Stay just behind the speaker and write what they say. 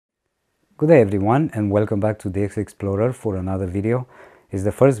Good day everyone, and welcome back to DX Explorer for another video. It's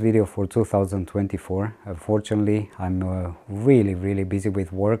the first video for 2024. Unfortunately, I'm really busy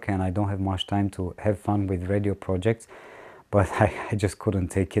with work and I don't have much time to have fun with radio projects, but I just couldn't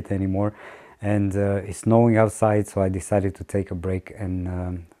take it anymore. And it's snowing outside, so I decided to take a break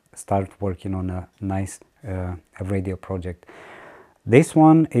and start working on a nice radio project. This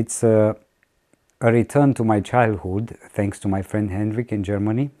one, it's a return to my childhood, thanks to my friend Hendrik in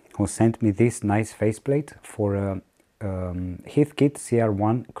Germany, who sent me this nice faceplate for a Heathkit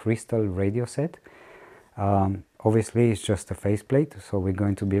CR-1 Crystal Radio set. Obviously it's just a faceplate, so we're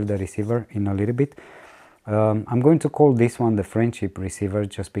going to build the receiver in a little bit. I'm going to call this one the friendship receiver,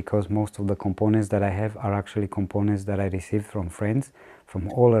 just because most of the components that I have are actually components that I received from friends from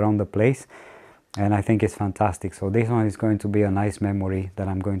all around the place, and I think it's fantastic. So this one is going to be a nice memory that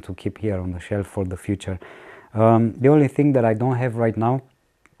I'm going to keep here on the shelf for the future. The only thing that I don't have right now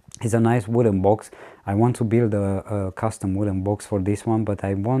is a nice wooden box. I want to build a custom wooden box for this one, but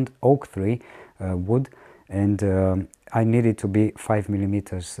I want oak tree wood, and I need it to be 5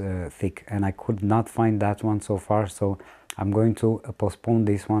 millimeters thick, and I could not find that one so far, so I'm going to postpone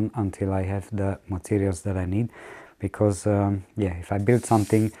this one until I have the materials that I need, because yeah, if I build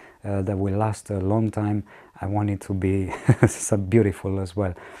something that will last a long time, I want it to be so beautiful as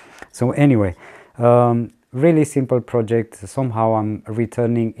well. So anyway, really simple project. Somehow I'm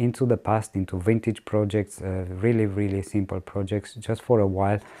returning into the past, into vintage projects, really simple projects, just for a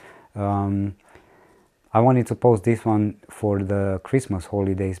while. I wanted to post this one for the Christmas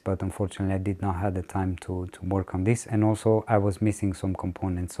holidays, but unfortunately I did not have the time to work on this, and also I was missing some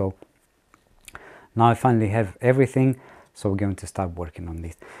components. So now I finally have everything, so we're going to start working on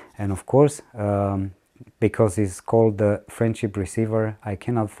this. And of course, because it's called the friendship receiver, I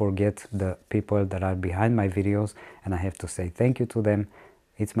cannot forget the people that are behind my videos, and I have to say thank you to them.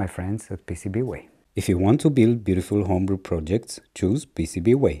 It's my friends at PCBWay. If you want to build beautiful homebrew projects, choose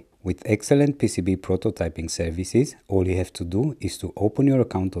PCBWay. With excellent PCB prototyping services, all you have to do is to open your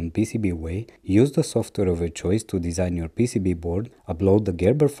account on PCBWay, use the software of your choice to design your PCB board, upload the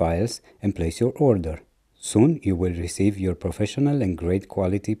Gerber files, and place your order. Soon you will receive your professional and great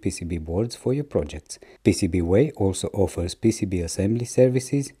quality PCB boards for your projects. PCBWay also offers PCB assembly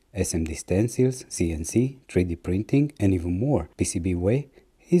services, SMD stencils, CNC, 3D printing, and even more. PCBWay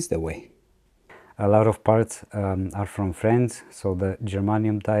is the way. A lot of parts are from friends. So the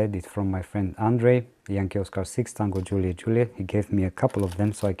germanium die is from my friend Andre, Yankee Oscar 6 Tango Juliet Juliet. He gave me a couple of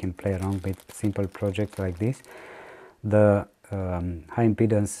them so I can play around with simple projects like this. The high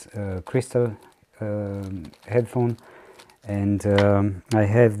impedance crystal headphone, and I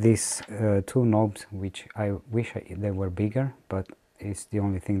have these two knobs, which I wish they were bigger, but it's the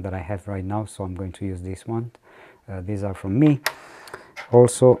only thing that I have right now, so I'm going to use this one. These are from me.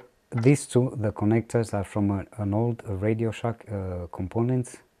 Also, these two, the connectors, are from an old Radio Shack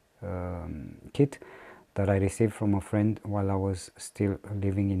components kit that I received from a friend while I was still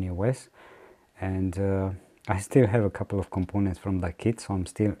living in US, and I still have a couple of components from that kit, so I'm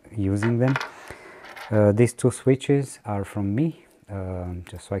still using them. These two switches are from me,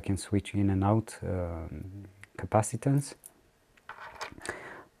 just so I can switch in and out capacitance.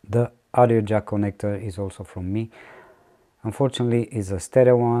 The audio jack connector is also from me. Unfortunately, it's a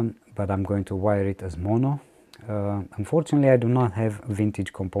stereo one, but I'm going to wire it as mono. Unfortunately, I do not have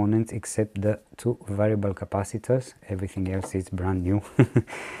vintage components except the two variable capacitors. Everything else is brand new.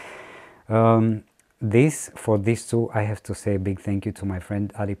 For these two, I have to say a big thank you to my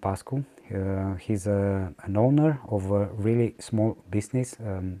friend Adi Pascu. He's an owner of a really small business,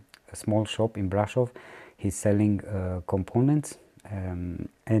 a small shop in Brasov. He's selling components,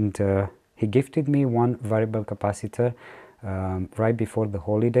 and he gifted me one variable capacitor right before the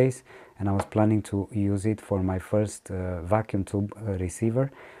holidays, and I was planning to use it for my first vacuum tube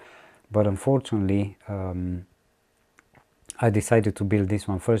receiver, but unfortunately I decided to build this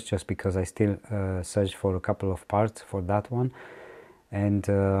one first, just because I still searched for a couple of parts for that one, and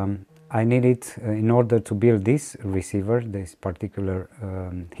I needed, in order to build this receiver, this particular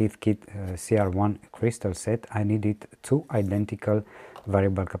Heathkit CR-1 Crystal set, I needed two identical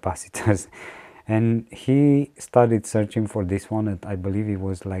variable capacitors. And he started searching for this one at, I believe it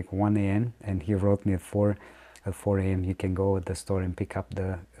was like 1 AM, and he wrote me at 4 AM you can go at the store and pick up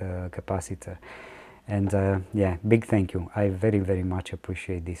the capacitor. And yeah, big thank you. I very much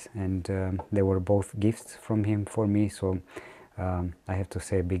appreciate this, and they were both gifts from him for me, so I have to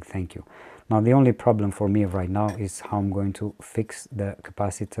say a big thank you. Now the only problem for me right now is how I'm going to fix the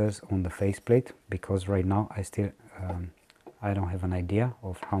capacitors on the faceplate, because right now I still I don't have an idea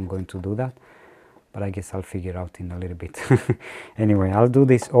of how I'm going to do that. but I guess I'll figure out in a little bit. Anyway, I'll do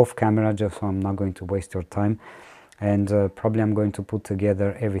this off camera just so I'm not going to waste your time, and probably I'm going to put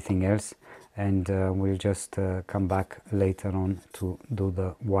together everything else, and we'll just come back later on to do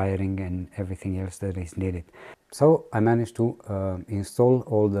the wiring and everything else that is needed. So I managed to install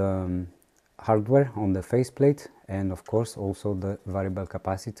all the hardware on the faceplate, and of course also the variable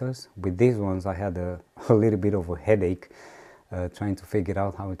capacitors. With these ones I had a little bit of a headache trying to figure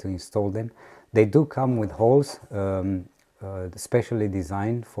out how to install them. They do come with holes specially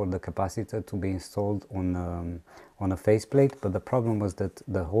designed for the capacitor to be installed on a faceplate, but the problem was that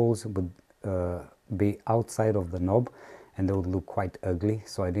the holes would be outside of the knob and they would look quite ugly,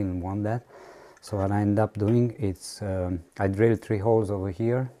 so I didn't want that. So what I ended up doing is I drilled 3 holes over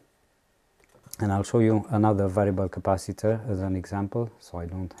here, and I'll show you another variable capacitor as an example so I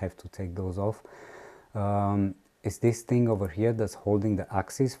don't have to take those off. It's this thing over here that's holding the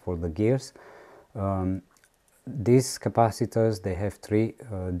axis for the gears. These capacitors, they have 3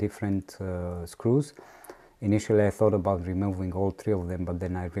 different screws. Initially I thought about removing all 3 of them, but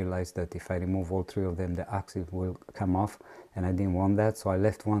then I realized that if I remove all 3 of them the axis will come off, and I didn't want that, so I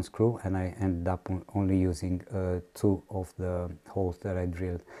left 1 screw and I ended up only using 2 of the holes that I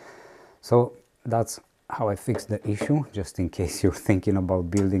drilled. So that's how I fixed the issue, just in case you're thinking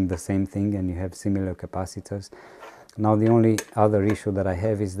about building the same thing and you have similar capacitors. Now the only other issue that I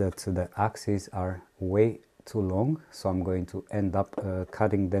have is that the axes are way too long, so I'm going to end up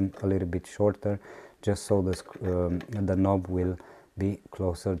cutting them a little bit shorter, just so the knob will be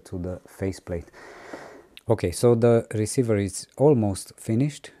closer to the faceplate. Okay, so the receiver is almost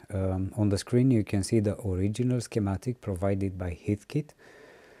finished. On the screen you can see the original schematic provided by Heathkit.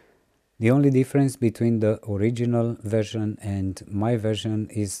 The only difference between the original version and my version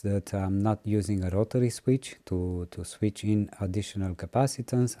is that I'm not using a rotary switch to switch in additional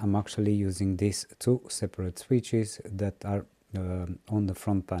capacitance. I'm actually using these 2 separate switches that are on the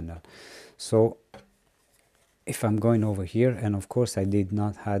front panel. So if I'm going over here, and of course I did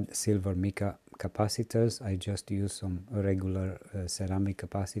not have silver mica capacitors, I just used some regular ceramic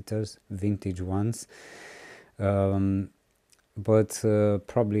capacitors, vintage ones. But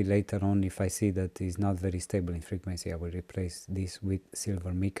probably later on, if I see that it's not very stable in frequency, I will replace this with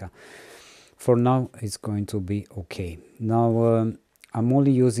silver mica. For now it's going to be okay. Now I'm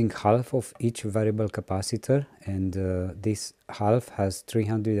only using half of each variable capacitor, and this half has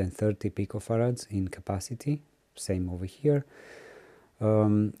 330 picofarads in capacity, same over here,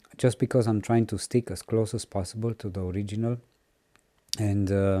 just because I'm trying to stick as close as possible to the original.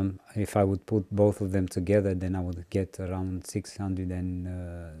 And if I would put both of them together, then I would get around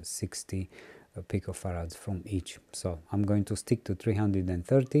 660 picofarads from each. So I'm going to stick to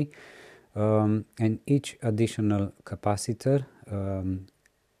 330, and each additional capacitor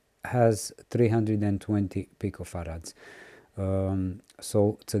has 320 picofarads.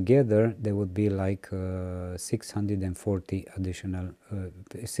 So together they would be like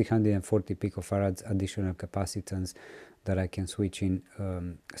 640 picofarads additional capacitance that I can switch in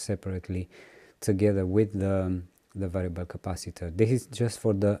separately together with the variable capacitor. This is just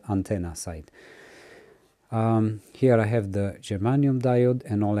for the antenna side. Here I have the germanium diode,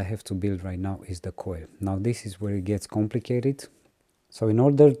 and all I have to build right now is the coil. Now this is where it gets complicated. So in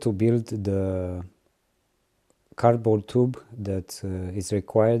order to build the cardboard tube that is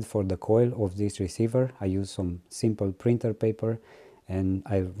required for the coil of this receiver, I use some simple printer paper, and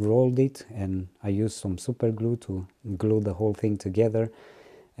I rolled it, and I used some super glue to glue the whole thing together,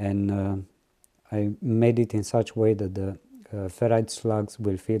 and I made it in such way that the ferrite slugs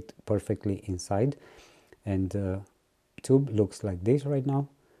will fit perfectly inside. And the tube looks like this right now.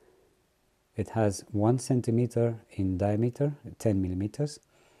 It has 1 centimeter in diameter, 10 millimeters,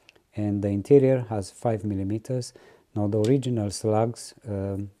 and the interior has 5 millimeters. Now the original slugs,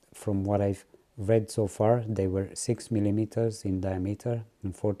 from what I've read so far, they were 6 millimeters in diameter.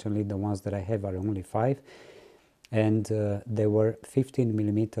 Unfortunately, the ones that I have are only 5, and they were 15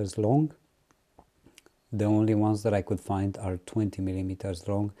 millimeters long. The only ones that I could find are 20 millimeters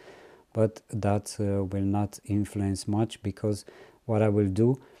long, but that will not influence much, because what I will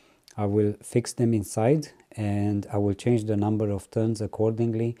do, I will fix them inside and I will change the number of turns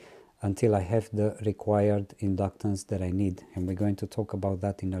accordingly until I have the required inductance that I need. And we're going to talk about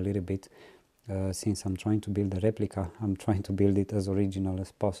that in a little bit. Since I'm trying to build a replica, I'm trying to build it as original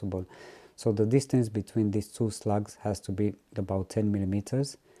as possible. So the distance between these 2 slugs has to be about 10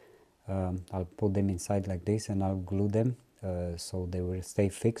 millimeters. I'll put them inside like this, and I'll glue them so they will stay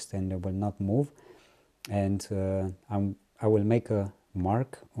fixed and they will not move. And I will make a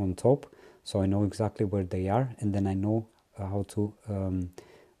mark on top so I know exactly where they are, and then I know how to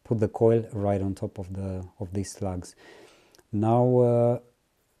put the coil right on top of these slugs. Now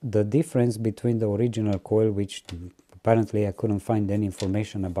the difference between the original coil, which apparently I couldn't find any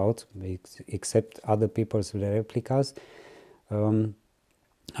information about except other people's replicas,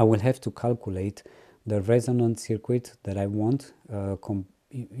 I will have to calculate the resonance circuit that I want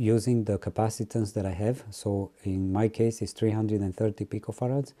using the capacitance that I have. So in my case it's 330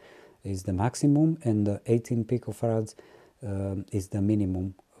 picofarads is the maximum, and the 18 picofarads is the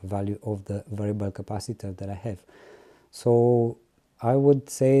minimum value of the variable capacitor that I have. So I would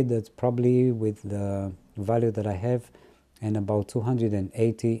say that probably with the value that I have and about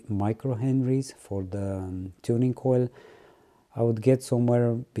 280 microhenries for the tuning coil, I would get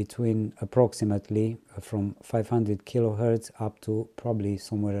somewhere between approximately from 500 kilohertz up to probably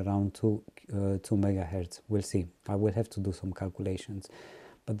somewhere around 2 megahertz. We'll see. I will have to do some calculations,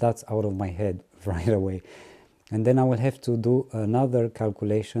 but that's out of my head right away. And then I will have to do another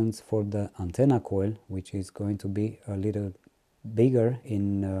calculations for the antenna coil, which is going to be a little bigger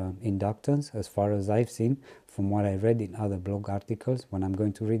in inductance, as far as I've seen from what I read in other blog articles. When I'm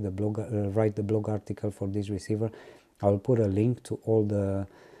going to read the blog, write the blog article for this receiver, I will put a link to all the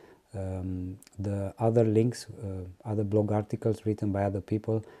other links, other blog articles written by other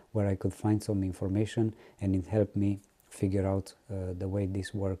people, where I could find some information, and it helped me figure out the way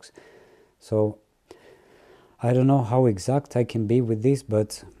this works. So I don't know how exact I can be with this,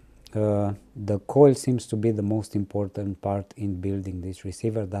 but the coil seems to be the most important part in building this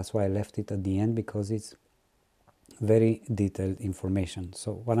receiver. That's why I left it at the end, because it's very detailed information.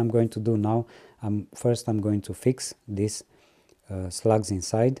 So what I'm going to do now, first I'm going to fix these slugs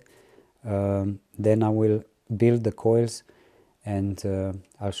inside, then I will build the coils, and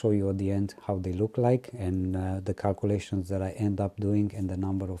I'll show you at the end how they look like, and the calculations that I end up doing and the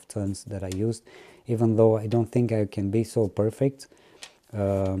number of turns that I used, even though I don't think I can be so perfect,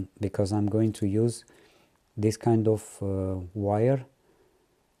 because I'm going to use this kind of wire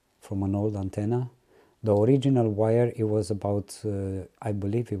from an old antenna. The original wire, it was about, I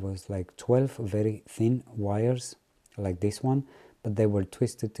believe it was like 12 very thin wires like this one, but they were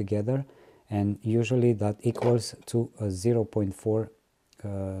twisted together, and usually that equals to a 0.4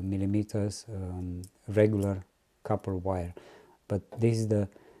 millimeters regular copper wire. But this is the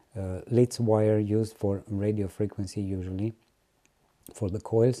Litz wire used for radio frequency, usually for the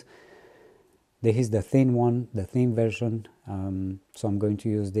coils. This is the thin one, the thin version, so I'm going to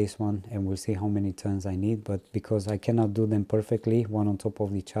use this one, and we'll see how many turns I need. But because I cannot do them perfectly one on top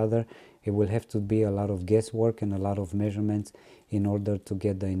of each other, it will have to be a lot of guesswork and a lot of measurements in order to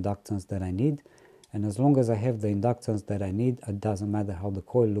get the inductance that I need. And as long as I have the inductance that I need, it doesn't matter how the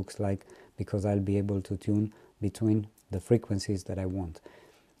coil looks like, because I'll be able to tune between the frequencies that I want.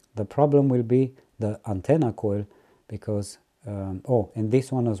 The problem will be the antenna coil, because and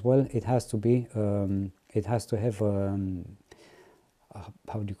this one as well, it has to be it has to have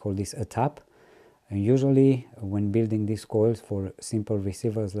how do you call this, a tap. And usually when building these coils for simple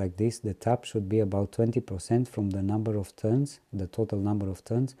receivers like this, the tap should be about 20% from the number of turns, the total number of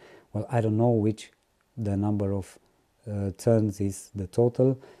turns. Well, I don't know which the number of turns is the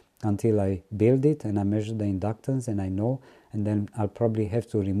total until I build it and I measure the inductance and I know, and then I'll probably have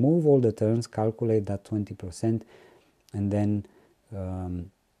to remove all the turns, calculate that 20%, and then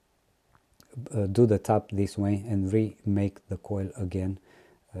do the tap this way and remake the coil again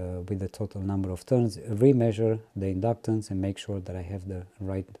with the total number of turns, remeasure the inductance and make sure that I have the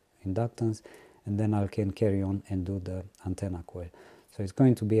right inductance, and then I can carry on and do the antenna coil. So it's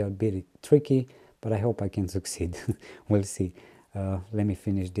going to be a bit tricky, but I hope I can succeed. We'll see. Let me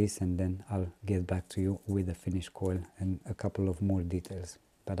finish this, and then I'll get back to you with the finished coil and a couple of more details.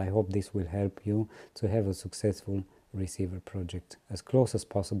 But I hope this will help you to have a successful receiver project as close as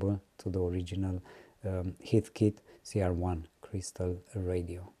possible to the original Heathkit CR-1 Crystal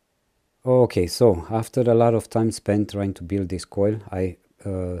Radio. Okay, so after a lot of time spent trying to build this coil, I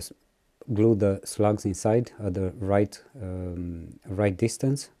glue the slugs inside at the right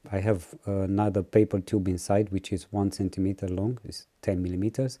distance. I have another paper tube inside, which is 1 centimeter long, it's 10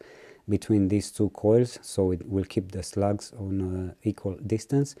 millimeters, between these two coils, so it will keep the slugs on equal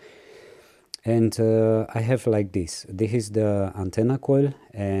distance. And I have like this. This is the antenna coil,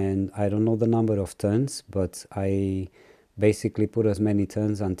 and I don't know the number of turns, but I basically put as many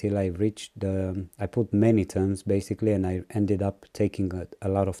turns until I reached the... I put many turns basically, and I ended up taking a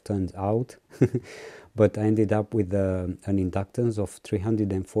lot of turns out. But I ended up with an inductance of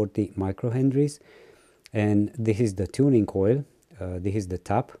 340 microhenries. And this is the tuning coil. This is the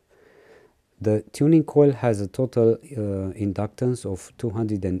tap. The tuning coil has a total inductance of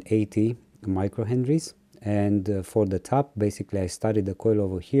 280 microhenries, And for the top, basically I started the coil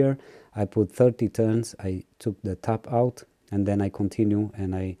over here, I put 30 turns, I took the top out, and then I continue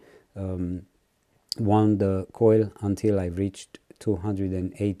and I wound the coil until I reached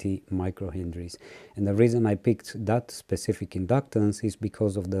 280 microhenries. And the reason I picked that specific inductance is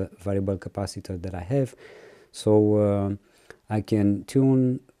because of the variable capacitor that I have. So I can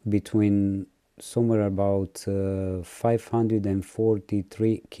tune between somewhere about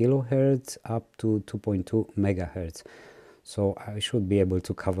 543 kilohertz up to 2.2 megahertz. So I should be able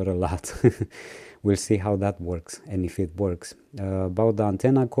to cover a lot. We'll see how that works and if it works. About the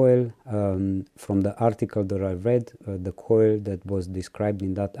antenna coil, from the article that I read, the coil that was described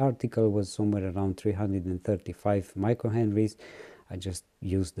in that article was somewhere around 335 microhenries. I just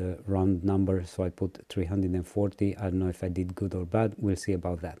used the round number, so I put 340. I don't know if I did good or bad. We'll see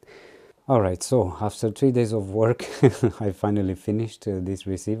about that. Alright, so after 3 days of work, I finally finished this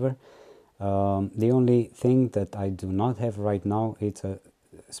receiver. The only thing that I do not have right now, it's a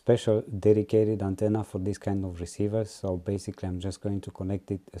special dedicated antenna for this kind of receivers. So basically I'm just going to connect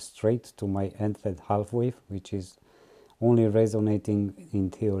it straight to my end-fed half wave, which is only resonating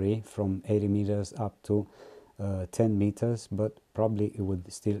in theory from 80 meters up to 10 meters, but probably it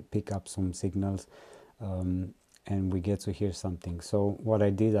would still pick up some signals and we get to hear something. So what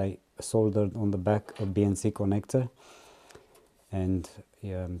I did, I soldered on the back a BNC connector, and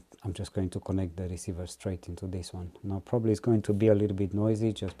I'm just going to connect the receiver straight into this one. Now probably it's going to be a little bit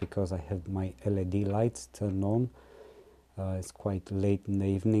noisy just because I have my LED lights turned on. It's quite late in the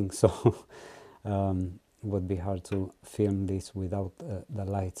evening, so it would be hard to film this without the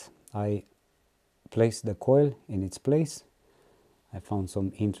lights. I placed the coil in its place. I found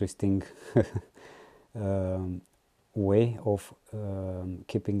some interesting way of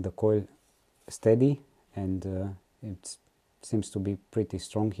keeping the coil steady, and it seems to be pretty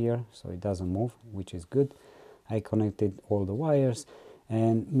strong here, so it doesn't move, which is good. I connected all the wires,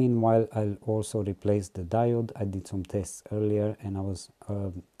 and meanwhile I'll also replace the diode. I did some tests earlier and I was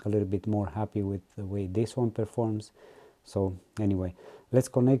a little bit more happy with the way this one performs. So anyway, let's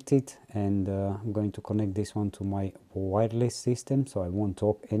connect it, and I'm going to connect this one to my wireless system, so I won't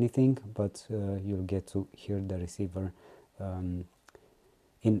talk anything, but you'll get to hear the receiver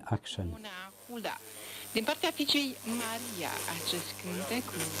in action. Din partea fiicei Maria, acest cântec.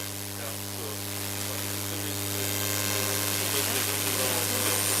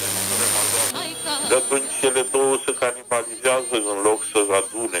 De atunci cele două se canibalizează în loc să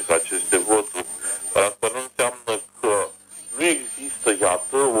adune aceste voturi. Asta nu înseamnă că nu există,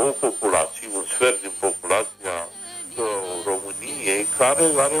 iată, o populație, un sfert din populația României care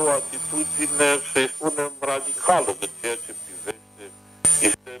are o atitudine, să-i spunem, radicală în ceea ce privește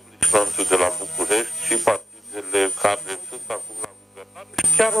establishmentul de la București și partidele care sunt acum la guvernare și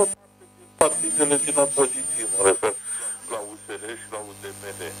chiar o parte din partidele din opoziție, mă refer la USR și la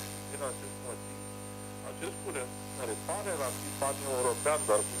UDMR. Din acest motiv, acest curent, care pare la fi pan-european,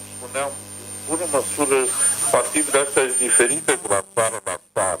 dar cum spuneam, în bună măsură, partidele astea sunt diferite de la țară la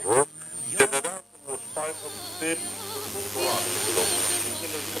țară, generează o spaimă puternică culturală.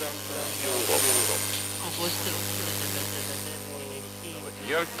 Au fost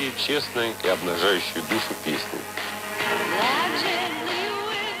яркие, честные и обнажающие душу песни.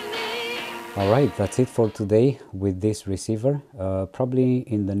 Alright, that's it for today with this receiver. Probably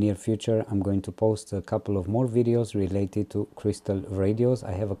in the near future I'm going to post a couple of more videos related to crystal radios.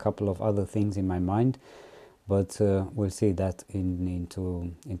 I have a couple of other things in my mind, but we'll see that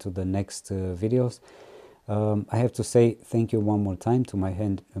into the next videos. I have to say thank you one more time to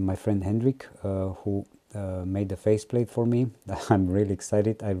my friend Hendrik, who made the faceplate for me. I'm really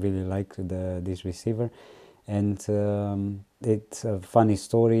excited. I really like this receiver, and it's a funny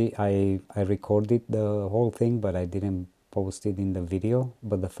story. I recorded the whole thing, but I didn't post it in the video.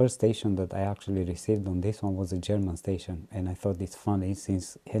 But the first station that I actually received on this one was a German station, and I thought it's funny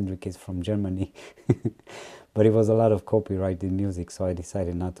since Hendrik is from Germany. But it was a lot of copyrighted music, so I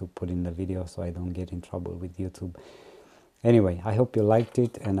decided not to put in the video so I don't get in trouble with YouTube. Anyway, I hope you liked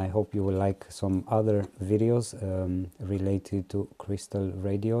it, and I hope you will like some other videos related to crystal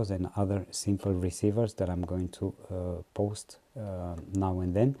radios and other simple receivers that I'm going to post now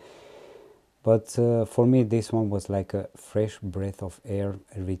and then. But for me, this one was like a fresh breath of air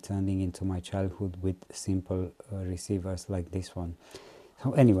returning into my childhood with simple receivers like this one.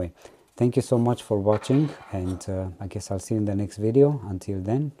 So anyway, thank you so much for watching, and I guess I'll see you in the next video. Until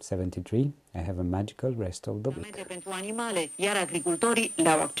then, 73, I have a magical rest of the week. Pentru animale, iar agricultorii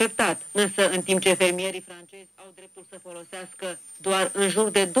le-au acceptat. Însă, în timp ce fermierii francezi au dreptul să folosească doar în jur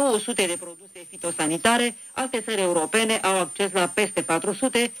de 200 de produse fitosanitare, alte țări europene au acces la peste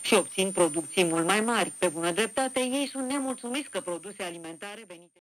 400 și obțin producții mult mai mari. Pe bună dreptate, ei sunt nemulțumiți că produse alimentare venite